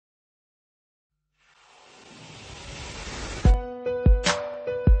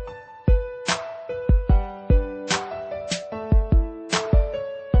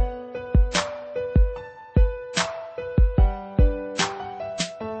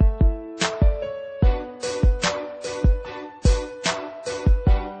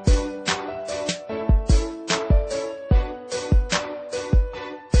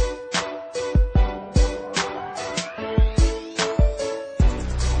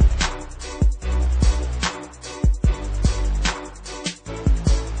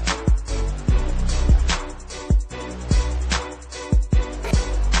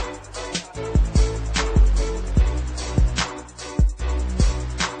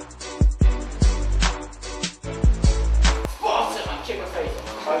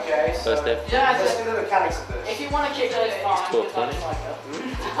First day. Yeah, let's do the mechanics of this. If you want to kick those fine,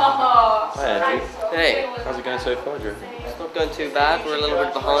 Hi Andrew. Hey. How's it going so far, Drew? It's not going too bad. We're a little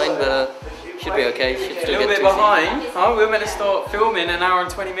bit behind, but should be okay. Should A still little get bit behind? Oh, we were meant to start filming an hour and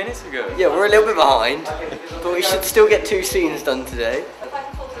 20 minutes ago. Yeah, we're a little bit behind, but we should still get 2 scenes done today. If I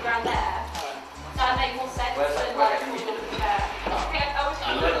can put it around there, that'd make more sense than like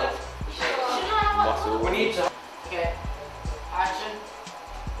Muscle. We need to. Okay. Action.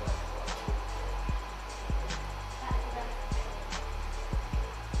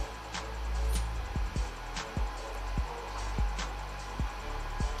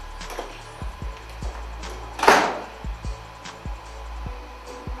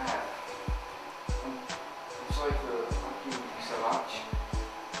 I'm sorry for asking you so much.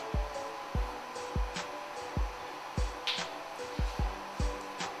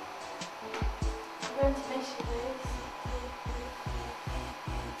 I'm going to miss you, please.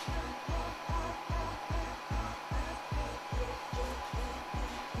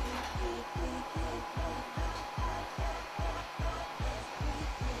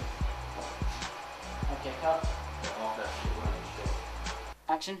 Okay, cut.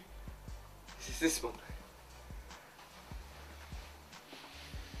 Action. Is this one?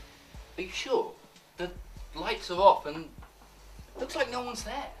 Are you sure? The lights are off and looks like no one's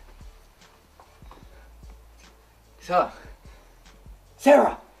there. So,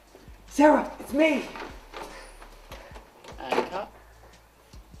 Sarah! Sarah, it's me! And cut.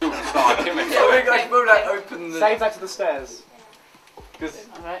 I will like open the... Save that to the stairs. Because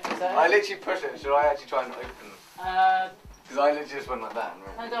Alright, is that I it? literally push it. Should I actually try and open them? Because I literally just went like that.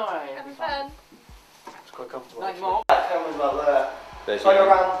 No, don't worry. It'll be fun. It's quite comfortable. Like more. Camera's about there. There's So I go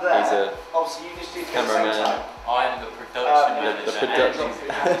around there. He's a Obviously, you just do it at the same cameraman. time. I am the production manager. the production.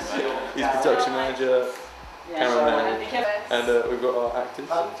 He's production manager, cameraman, and we've got our actors.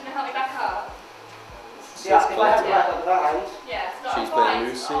 Do you know how we back up? Yeah, if I have that at that hand, Yeah, it's not She's fine. playing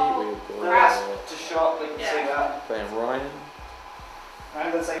Lucy. Oh. We've that's got just shot. They can see that. playing Ryan.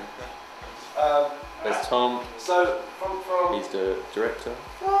 And then say. There's Tom. So from. He's the director,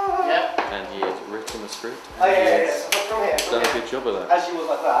 Yeah. and he has written the script. Oh And he yeah. has So from here. done a good job of that. As you was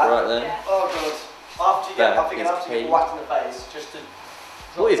like that. Right then. Yeah. Oh god. After you get, That I think is after you Kate. get whacked in the face, just to.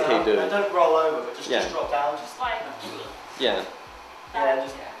 What is drop Kate down. doing? No, don't roll over, but just Yeah. drop down. Just Like, Yeah.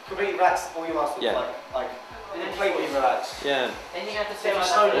 just completely relax all your muscles. Yeah. Like completely relax. Yeah. Then you have to If say you like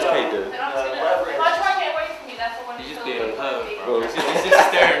slow that. What's down, Kate doing? then I'm just gonna, whatever it if is. I try and get away from you, that's the one He's who's just still being a perv, really- bro. He's just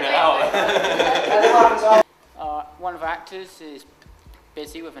staring it out. And then what happens after? One of our actors is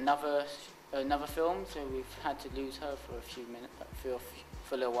busy with another film, so we've had to lose her for a few minutes,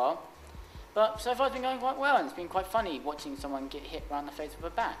 for a little while. But so far it's been going quite well, and it's been quite funny watching someone get hit around the face with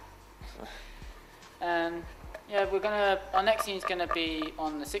a bat. And yeah, our next scene is gonna be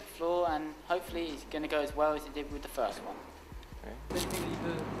on the 6th floor, and hopefully it's gonna go as well as it did with the first one.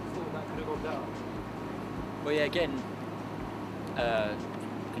 Well, yeah, again,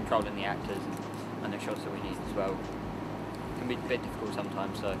 controlling the actors and the shots that we need as well can be a bit difficult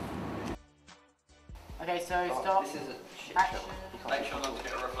sometimes. So. Okay, so stop. this is a shit Action. show. Make sure not to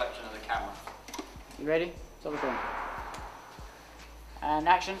get a reflection of the camera. You ready? Stop recording. And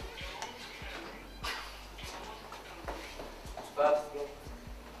action.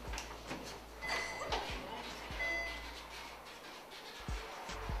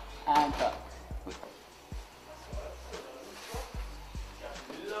 And cut.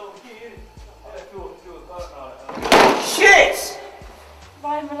 Shit!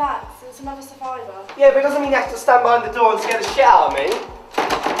 Ryan, relax. There's another survivor. Yeah, but it doesn't mean you have to stand behind the door and scare the shit out of me.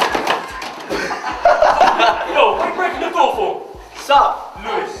 Yo, what are you breaking the door for? Sup?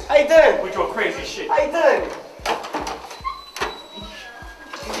 Lewis, How you doing? with your crazy shit. How you doing?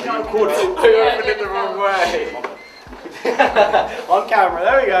 You recorded it. I opened it the wrong way. On camera,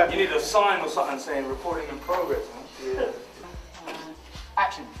 there we go. You need a sign or something saying recording in progress. Man.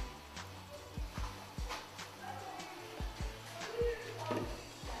 Action.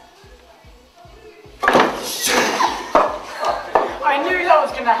 I knew that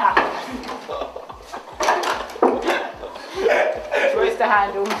was gonna happen. Twist the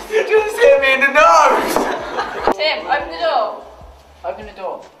handles. You just hit me in the nose. Tim, open the door. Open the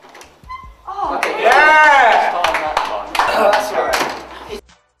door. Oh, Yeah! That time. That's alright.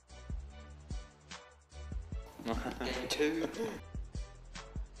 Game 2.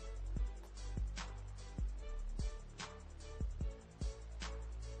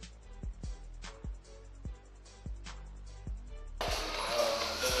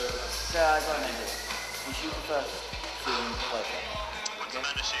 So I got it. You shoot the first scene closer.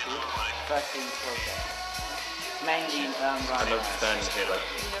 First scene closer. Mainly I Ryan. love standing here like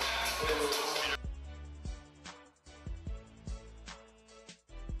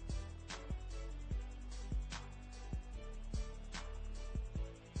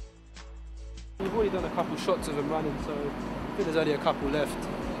We've already done a couple shots of them running, so I think there's only a couple left.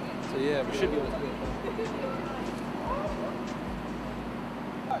 So yeah, we should be able to do it.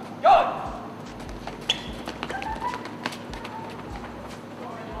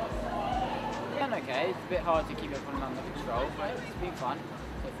 Okay, it's a bit hard to keep everyone under control, but it's been fun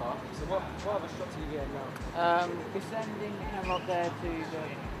so far. So what other shots are you getting now? We're sending the camera up there to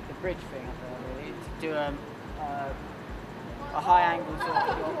the bridge thing up there, really, to do a high angle sort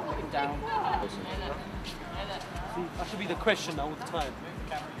of shot looking down. See, that should be the question all the time.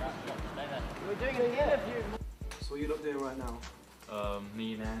 We're doing an interview. So what are you lot doing right now?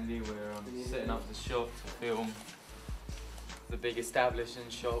 Me and Andy, we're setting up the shot to film the big establishing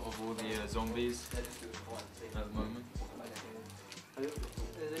shot of all the zombies at the moment. Is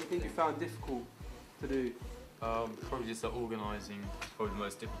there anything you found difficult to do? Probably just the organising is probably the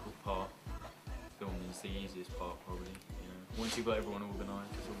most difficult part. Filming is the easiest part probably. You know, once you've got everyone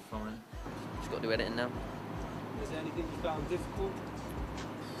organised, it's all fine. Just got to do editing now. Is there anything you found difficult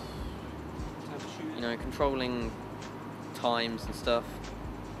in terms of shooting? You know, controlling times and stuff,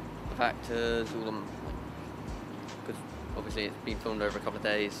 the factors, all them. Because obviously it's been filmed over a couple of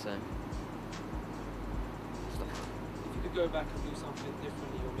days, so. If you could go back and do something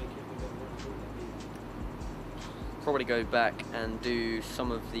differently or make it a bit more, what would that be? Probably go back and do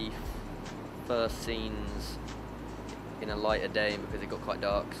some of the first scenes in a lighter day because it got quite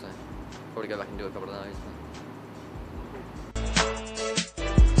dark, so probably go back and do a couple of those.